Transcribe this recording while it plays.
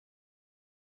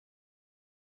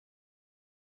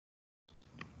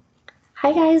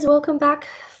Hi guys, welcome back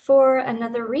for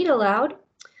another read aloud.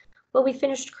 Well, we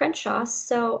finished Crenshaw,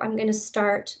 so I'm going to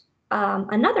start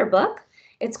another book.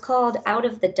 It's called Out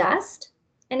of the Dust,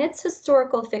 and it's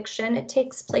historical fiction. It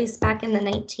takes place back in the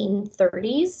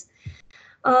 1930s.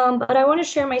 But I want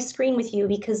to share my screen with you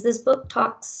because this book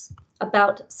talks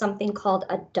about something called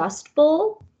a dust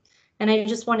bowl. And I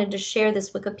just wanted to share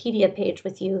this Wikipedia page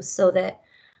with you so that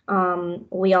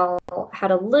we all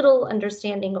had a little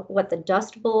understanding of what the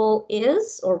Dust Bowl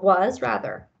is, or was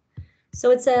rather.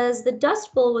 So it says, the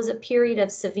Dust Bowl was a period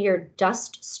of severe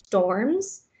dust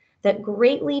storms that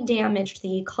greatly damaged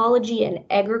the ecology and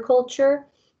agriculture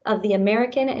of the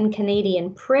American and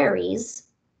Canadian prairies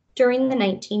during the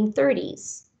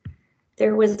 1930s.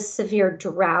 There was a severe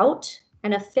drought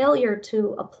and a failure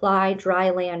to apply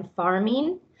dryland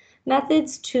farming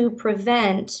methods to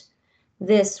prevent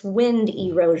this wind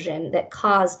erosion that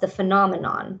caused the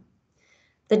phenomenon.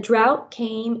 The drought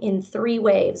came in three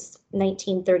waves,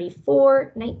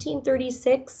 1934,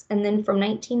 1936, and then from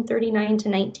 1939 to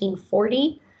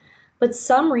 1940. But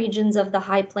some regions of the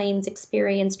High Plains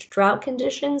experienced drought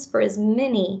conditions for as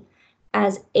many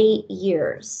as 8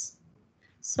 years.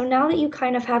 So now that you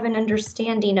kind of have an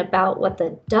understanding about what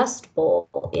the Dust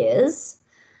Bowl is,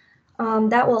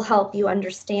 that will help you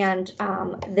understand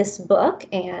this book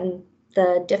and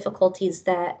the difficulties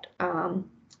that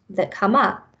that come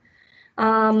up.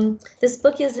 This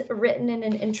book is written in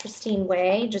an interesting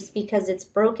way just because it's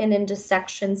broken into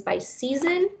sections by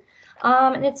season,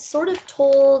 and it's sort of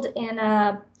told in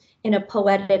a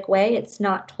poetic way. It's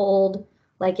not told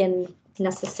like in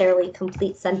necessarily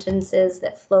complete sentences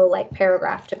that flow like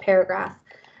paragraph to paragraph.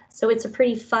 So it's a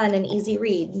pretty fun and easy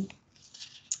read,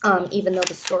 even though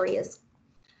the story is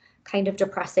kind of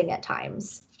depressing at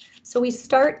times. So we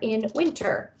start in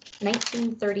winter,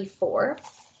 1934,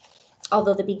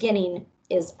 although the beginning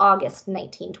is August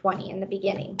 1920 in the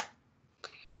beginning.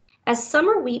 As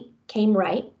summer wheat came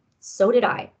ripe, so did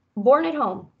I, born at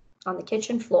home on the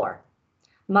kitchen floor.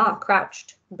 Ma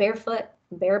crouched, barefoot,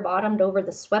 bare-bottomed over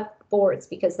the swept boards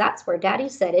because that's where Daddy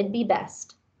said it'd be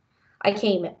best. I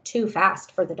came too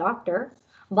fast for the doctor,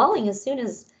 bawling as soon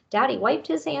as Daddy wiped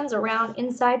his hands around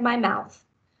inside my mouth.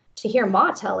 To hear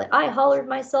Ma tell it, I hollered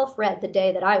myself red the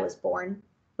day that I was born.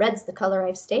 Red's the color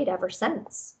I've stayed ever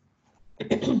since.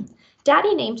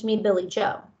 Daddy named me Billy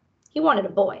Joe. He wanted a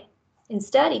boy.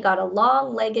 Instead, he got a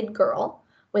long-legged girl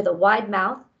with a wide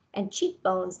mouth and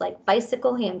cheekbones like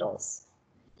bicycle handles.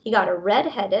 He got a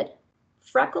red-headed,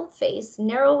 freckle-faced,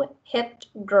 narrow-hipped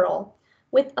girl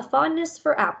with a fondness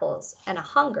for apples and a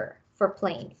hunger for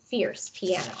playing fierce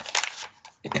piano.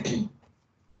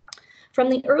 From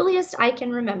the earliest I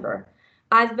can remember,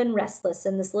 I've been restless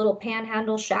in this little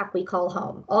panhandle shack we call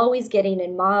home, always getting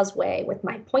in Ma's way with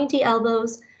my pointy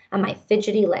elbows and my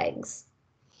fidgety legs.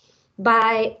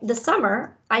 By the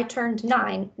summer I turned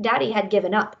 9, Daddy had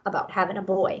given up about having a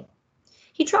boy.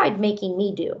 He tried making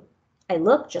me do. I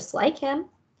look just like him.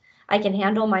 I can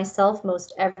handle myself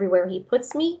most everywhere he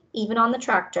puts me, even on the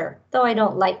tractor, though I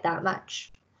don't like that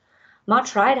much. Ma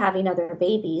tried having other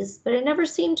babies, but it never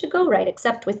seemed to go right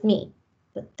except with me.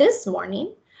 But this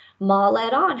morning, Ma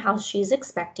let on how she's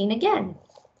expecting again.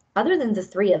 Other than the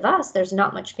 3 of us, there's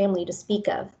not much family to speak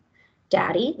of.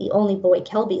 Daddy, the only boy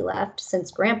Kelby left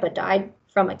since Grandpa died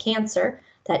from a cancer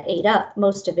that ate up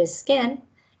most of his skin,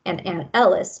 and Aunt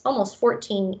Ellis, almost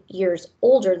 14 years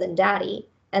older than Daddy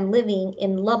and living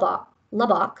in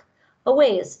Lubbock, a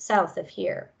ways south of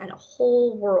here and a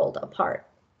whole world apart,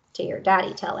 to hear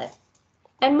Daddy tell it.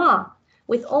 And Ma,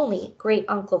 with only great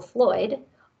Uncle Floyd,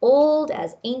 old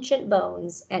as ancient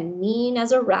bones and mean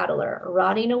as a rattler,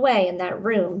 rotting away in that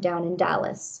room down in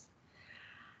Dallas.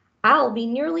 I'll be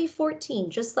nearly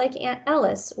 14, just like Aunt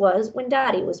Ellis was when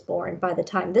Daddy was born by the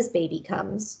time this baby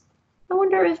comes. I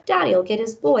wonder if Daddy'll get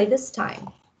his boy this time.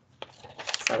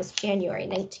 So that was January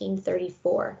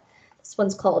 1934. This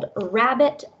one's called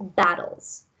Rabbit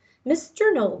Battles.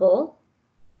 Mr. Noble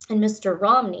and Mr.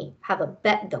 Romney have a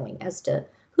bet going as to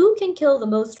who can kill the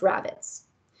most rabbits.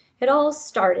 It all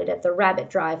started at the rabbit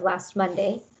drive last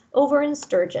Monday over in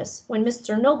Sturgis when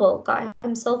Mr. Noble got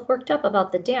himself worked up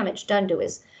about the damage done to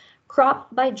his crop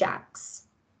by jacks.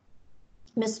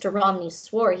 Mr. Romney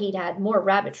swore he'd had more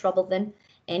rabbit trouble than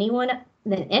anyone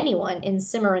in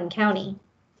Cimarron County.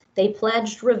 They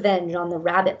pledged revenge on the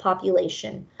rabbit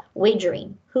population,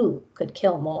 wagering who could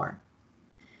kill more.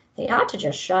 They ought to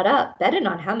just shut up, betting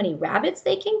on how many rabbits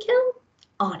they can kill.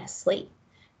 Honestly,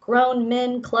 grown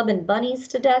men clubbing bunnies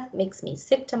to death makes me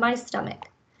sick to my stomach.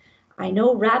 I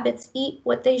know rabbits eat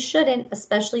what they shouldn't,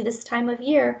 especially this time of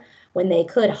year when they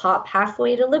could hop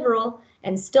halfway to Liberal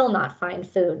and still not find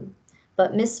food.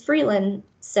 But Miss Freeland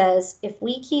says if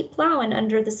we keep plowing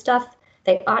under the stuff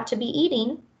they ought to be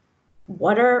eating,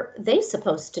 what are they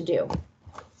supposed to do?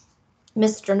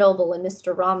 Mr. Noble and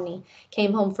Mr. Romney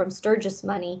came home from Sturgis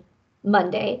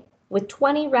Monday with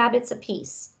 20 rabbits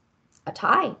apiece. A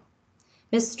tie.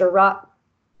 A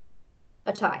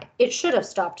tie. It should have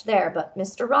stopped there, but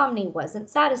Mr. Romney wasn't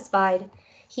satisfied.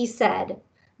 He said,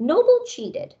 Noble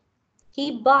cheated.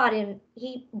 He brought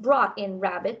in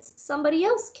rabbits somebody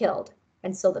else killed,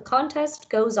 and so the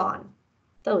contest goes on.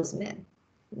 Those men,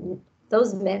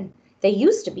 they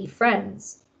used to be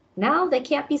friends. Now they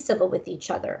can't be civil with each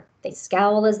other. They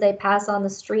scowl as they pass on the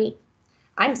street.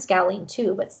 I'm scowling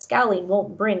too, but scowling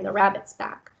won't bring the rabbits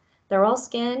back. They're all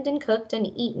skinned and cooked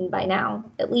and eaten by now.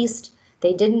 At least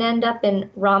they didn't end up in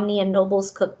Romney and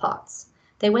Noble's cookpots.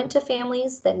 They went to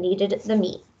families that needed the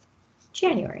meat.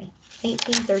 January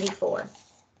 1834.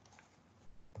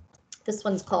 This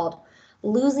one's called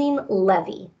Losing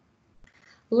Levy.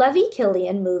 Levy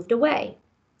Killian moved away.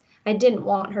 I didn't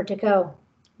want her to go.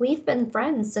 We've been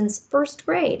friends since first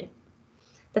grade.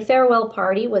 The farewell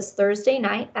party was Thursday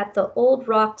night at the Old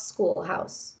Rock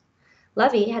Schoolhouse.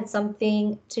 Levy had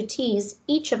something to tease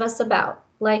each of us about,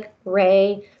 like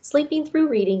Ray sleeping through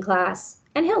reading class,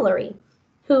 and Hillary,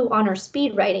 who on her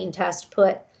speed writing test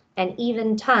put an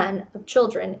even ton of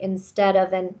children instead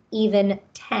of an even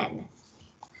 10.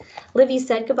 Livy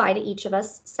said goodbye to each of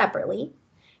us separately.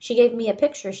 She gave me a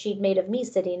picture she'd made of me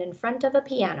sitting in front of a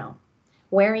piano,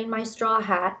 wearing my straw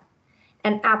hat,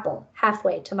 an apple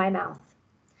halfway to my mouth.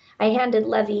 I handed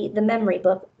Levy the memory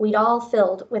book we'd all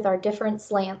filled with our different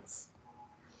slants.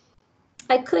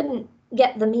 I couldn't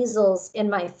get the muscles in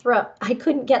my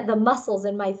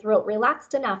throat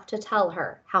relaxed enough to tell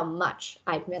her how much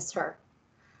I'd miss her.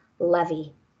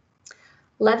 Levy.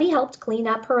 Levy helped clean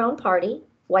up her own party,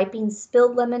 wiping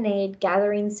spilled lemonade,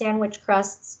 gathering sandwich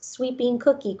crusts, sweeping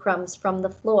cookie crumbs from the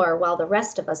floor while the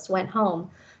rest of us went home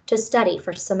to study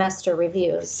for semester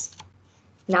reviews.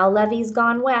 Now Levy's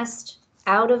gone west,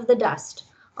 out of the dust,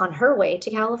 on her way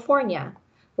to California,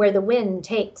 where the wind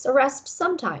takes a rest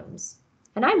sometimes.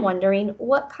 And I'm wondering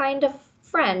what kind of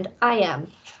friend I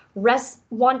am,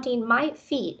 wanting my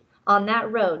feet on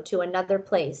that road to another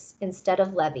place instead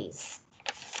of Levy's.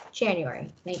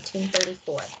 January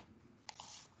 1934.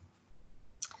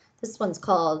 This one's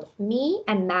called Me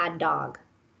and Mad Dog.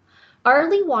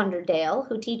 Arlie Wanderdale,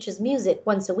 who teaches music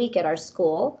once a week at our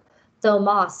school, though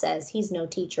Ma says he's no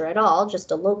teacher at all,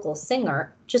 just a local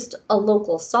singer, just a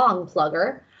local song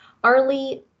plugger,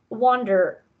 Arlie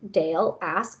Wanderdale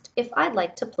asked if I'd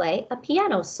like to play a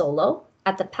piano solo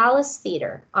at the Palace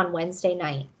Theater on Wednesday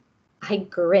night. I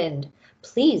grinned,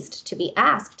 pleased to be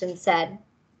asked, and said,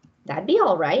 that'd be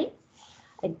all right.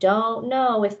 I don't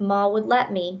know if Ma would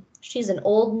let me. She's an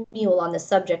old mule on the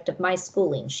subject of my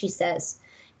schooling. She says,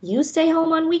 you stay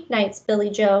home on weeknights, Billy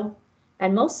Joe.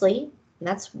 And mostly,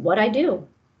 that's what I do.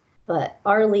 But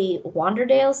Arlie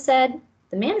Wanderdale said,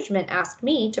 the management asked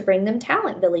me to bring them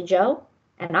talent, Billy Joe,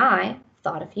 and I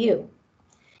thought of you.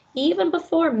 Even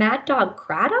before Mad Dog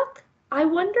Craddock? I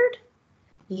wondered.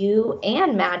 You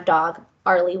and Mad Dog,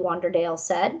 Arlie Wanderdale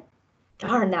said.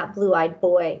 Darn that blue-eyed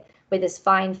boy, with his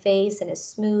fine face and his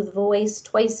smooth voice,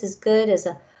 twice as good as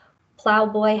a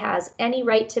plowboy has any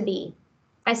right to be.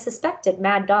 I suspected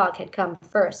Mad Dog had come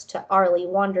first to Arlie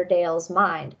Wanderdale's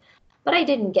mind, but I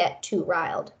didn't get too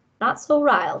riled. Not so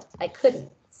riled, I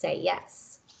couldn't say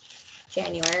yes.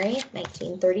 January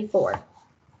 1934.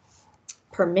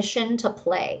 Permission to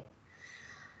play.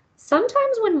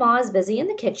 Sometimes when Ma is busy in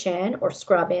the kitchen or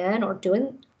scrubbing or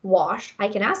doing wash, I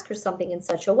can ask her something in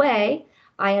such a way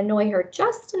I annoy her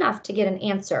just enough to get an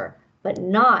answer, but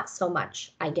not so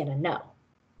much I get a no.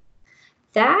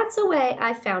 That's a way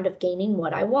I found of gaining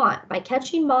what I want, by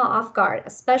catching Ma off guard,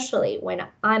 especially when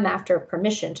I'm after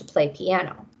permission to play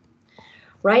piano.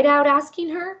 Right out asking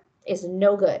her is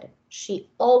no good. She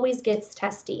always gets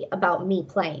testy about me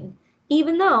playing,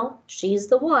 even though she's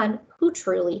the one who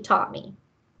truly taught me.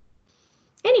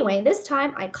 Anyway, this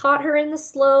time I caught her in the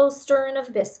slow stirring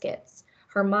of biscuits,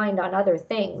 her mind on other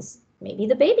things, maybe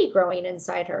the baby growing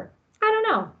inside her. I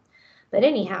don't know. But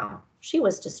anyhow, she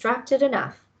was distracted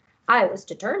enough. I was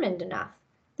determined enough.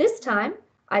 This time,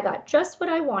 I got just what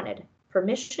I wanted,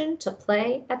 permission to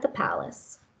play at the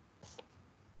Palace.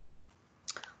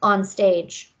 On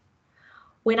stage.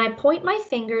 When I point my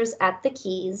fingers at the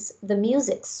keys, the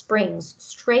music springs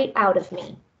straight out of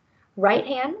me. Right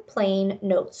hand playing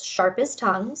notes sharp as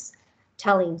tongues,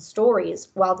 telling stories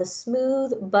while the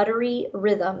smooth, buttery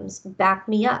rhythms back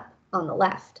me up on the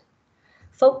left.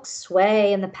 Folks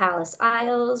sway in the palace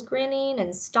aisles, grinning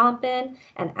and stomping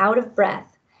and out of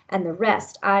breath, and the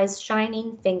rest eyes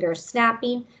shining, fingers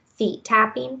snapping, feet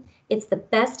tapping. It's the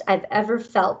best I've ever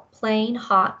felt playing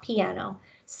hot piano,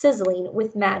 sizzling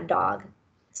with Mad Dog,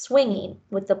 swinging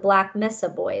with the Black Mesa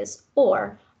Boys,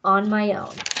 or on my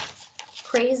own.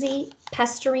 Crazy,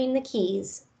 pestering the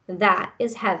keys, that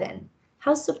is heaven.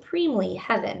 How supremely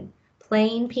heaven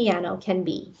playing piano can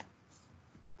be.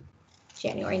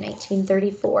 January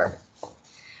 1934.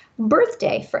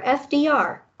 Birthday for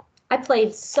FDR. I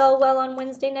played so well on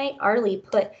Wednesday night, Arlie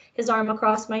put his arm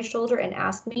across my shoulder and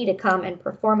asked me to come and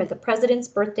perform at the president's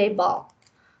birthday ball.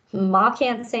 Ma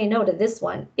can't say no to this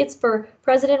one. It's for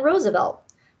President Roosevelt.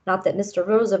 Not that Mr.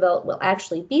 Roosevelt will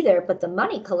actually be there, but the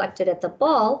money collected at the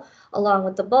ball, along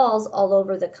with the balls all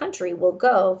over the country, will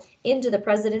go into the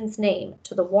president's name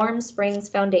to the Warm Springs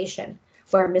Foundation,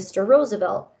 where Mr.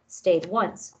 Roosevelt stayed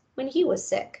once when he was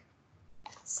sick.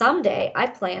 Someday I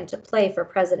plan to play for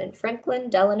President Franklin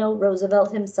Delano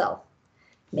Roosevelt himself.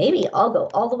 Maybe I'll go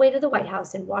all the way to the White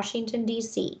House in Washington,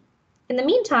 D.C. In the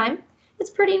meantime,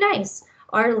 it's pretty nice,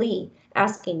 Arlie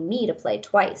asking me to play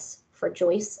twice for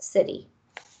Joyce City.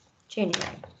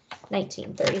 January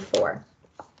 1934.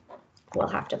 We'll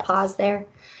have to pause there.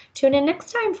 Tune in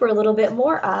next time for a little bit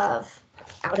more of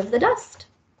Out of the Dust.